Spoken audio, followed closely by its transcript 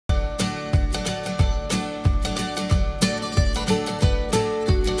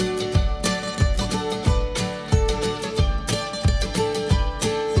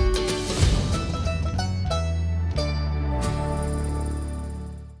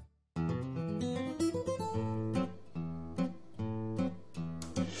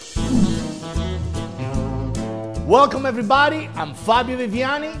Welcome everybody, I'm Fabio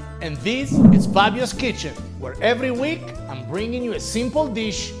Viviani and this is Fabio's Kitchen, where every week I'm bringing you a simple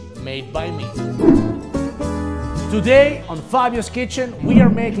dish made by me. Today on Fabio's Kitchen we are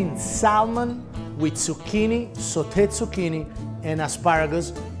making salmon with zucchini, sauteed zucchini and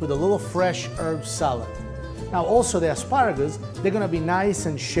asparagus with a little fresh herb salad. Now also the asparagus, they're gonna be nice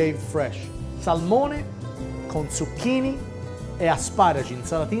and shaved fresh. Salmone con zucchini e asparagi,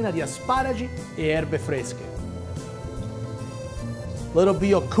 insalatina di asparagi e erbe fresche. Little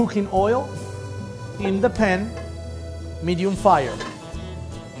bit of cooking oil in the pan, medium fire.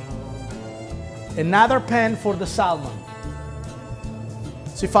 Another pan for the salmon.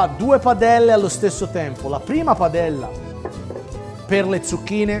 Si fa due padelle allo stesso tempo. La prima padella per le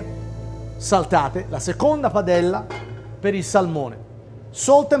zucchine saltate, la seconda padella per il salmone.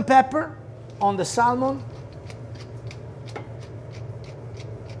 Salt and pepper on the salmon.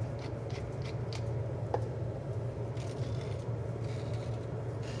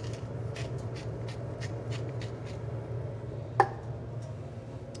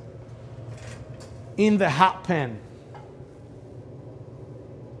 In the hot pan.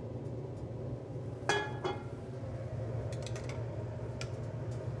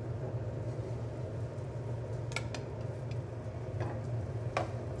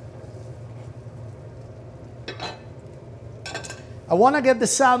 I want to get the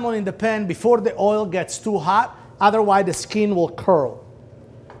salmon in the pan before the oil gets too hot, otherwise the skin will curl.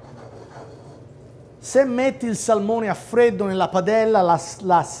 Se metti il salmone a freddo nella padella,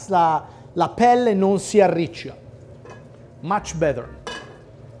 la pelle non si arriccia. Much better.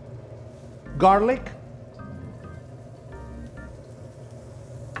 Garlic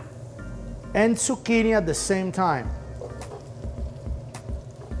and zucchini at the same time.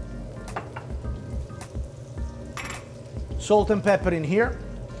 Salt and pepper in here.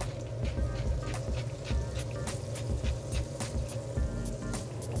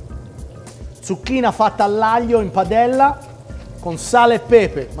 Zucchina fatta all'aglio in padella con sale e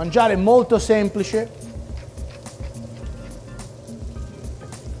pepe, mangiare molto semplice.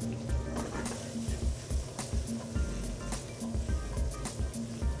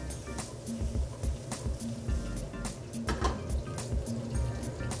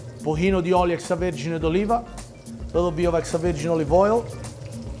 Pochino di olio extravergine d'oliva, little bit of extravergine olive oil,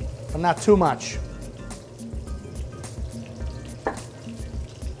 but not too much.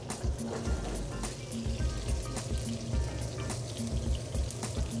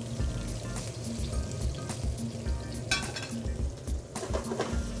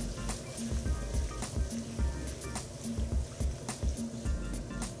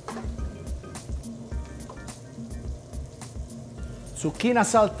 Zucchina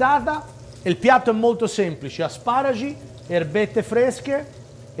saltata e il piatto è molto semplice, asparagi, erbette fresche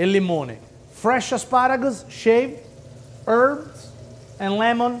e limone. Fresh asparagus, shaved, herbs and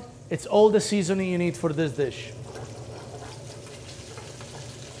lemon, it's all the seasoning you need for this dish.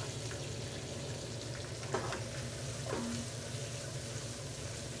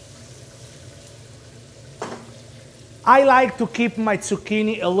 I like to keep my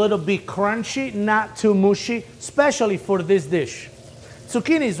zucchini a little bit crunchy, not too mushy, especially for this dish.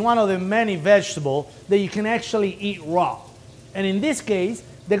 Zucchini is one of the many vegetables that you can actually eat raw. And in this case,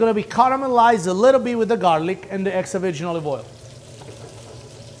 they're going to be caramelized a little bit with the garlic and the extra virgin olive oil.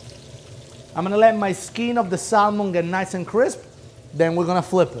 I'm going to let my skin of the salmon get nice and crisp, then we're going to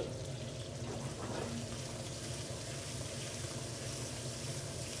flip it.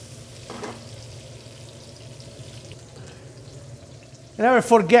 Never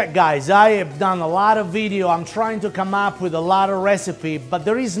forget, guys, I have done a lot of video. I'm trying to come up with a lot of recipe, but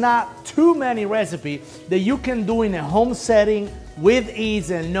there is not too many recipes that you can do in a home setting with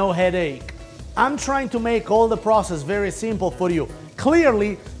ease and no headache. I'm trying to make all the process very simple for you.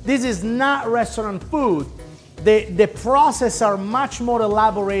 Clearly, this is not restaurant food. The process are much more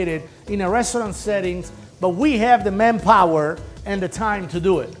elaborated in a restaurant settings, but we have the manpower and the time to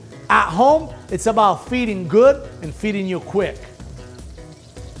do it. At home, it's about feeding good and feeding you quick.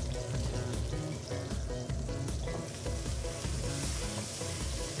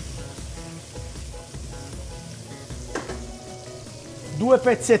 Due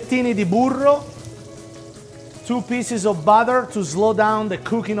pezzettini di burro, 2 pieces of butter to slow down the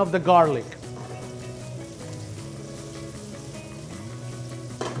cooking of the garlic.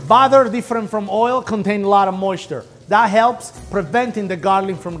 Butter, different from oil, contains a lot of moisture. That helps preventing the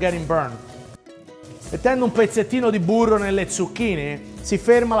garlic from getting burned. Mettendo un pezzettino di burro nelle zucchine si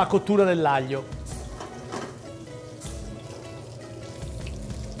ferma la cottura dell'aglio.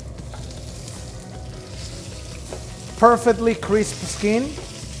 perfectly crisp skin.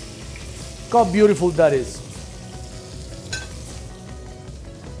 Look how beautiful that is.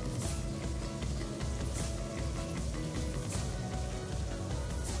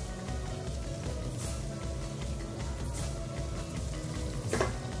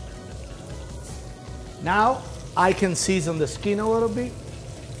 Now I can season the skin a little bit.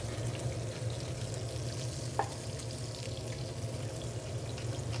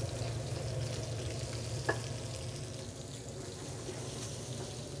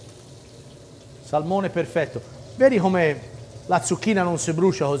 Salmone perfetto. Vedi come la zucchina non si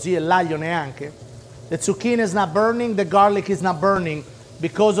brucia così e l'aglio neanche? The zucchini is not burning, the garlic is not burning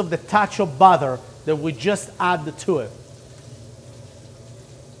because of the touch of butter that we just add to it.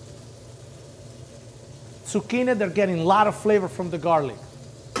 Zucchini, they're getting a lot of flavor from the garlic.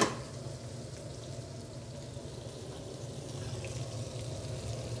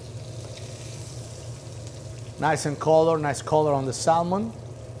 Nice color on the salmon.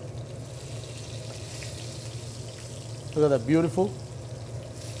 Look at that, beautiful.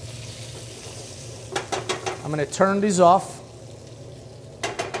 I'm gonna turn this off.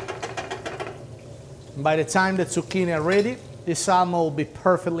 And by the time the zucchini are ready, this salmon will be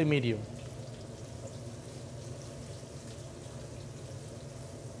perfectly medium.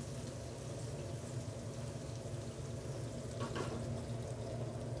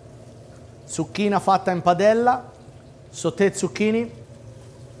 Zucchina fatta in padella, sauté zucchini.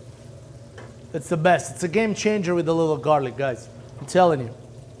 It's the best. It's a game changer with a little garlic, guys. I'm telling you.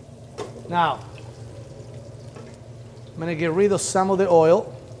 Now, I'm gonna get rid of some of the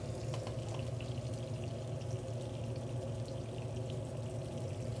oil.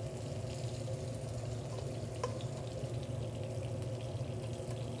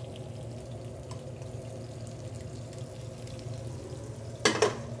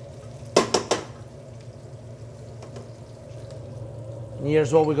 And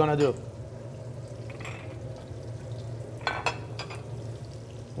here's what we're gonna do.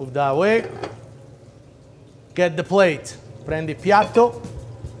 Move that way. Get the plate. Prendi il piatto.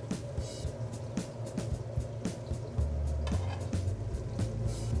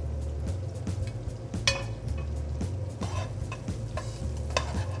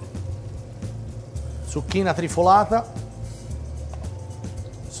 Zucchina trifolata.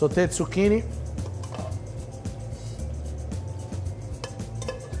 Sauté zucchini.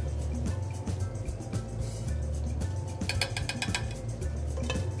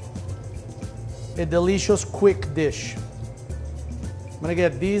 A delicious quick dish. I'm gonna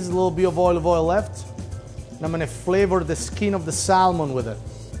get this little bit of olive oil left, and I'm gonna flavor the skin of the salmon with it.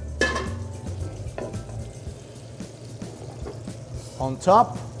 On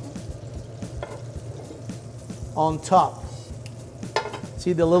top. On top.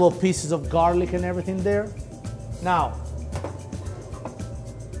 See the little pieces of garlic and everything there? Now,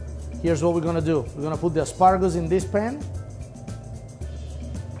 here's what we're gonna do. We're gonna put the asparagus in this pan.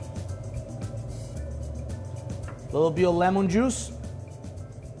 A little bit of lemon juice.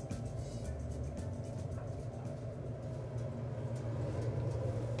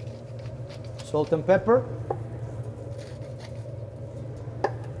 Salt and pepper.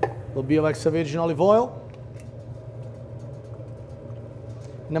 A little bit of extra virgin olive oil.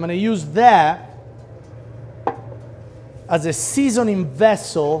 And I'm going to use that as a seasoning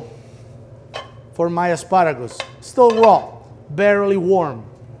vessel for my asparagus. Still raw, barely warm.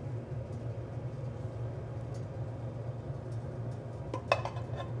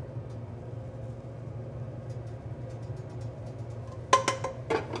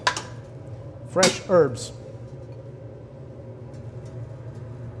 Fresh herbs.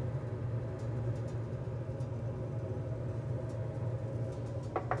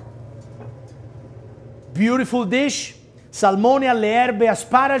 Beautiful dish, salmone alle erbe e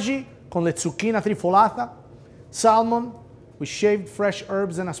asparagi con le zucchina trifolata, salmon with shaved fresh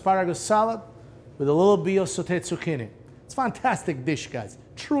herbs and asparagus salad with a little bit of sauté zucchini. It's a fantastic dish, guys,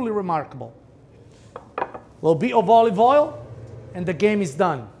 truly remarkable. A little bit of olive oil and the game is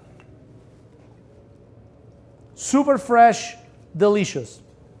done. Super fresh, delicious.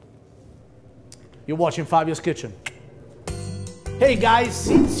 You're watching Fabio's Kitchen. Hey guys,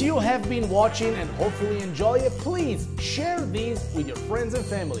 since you have been watching and hopefully enjoy it, please share these with your friends and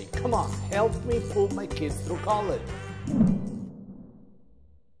family. Come on, help me put my kids through college.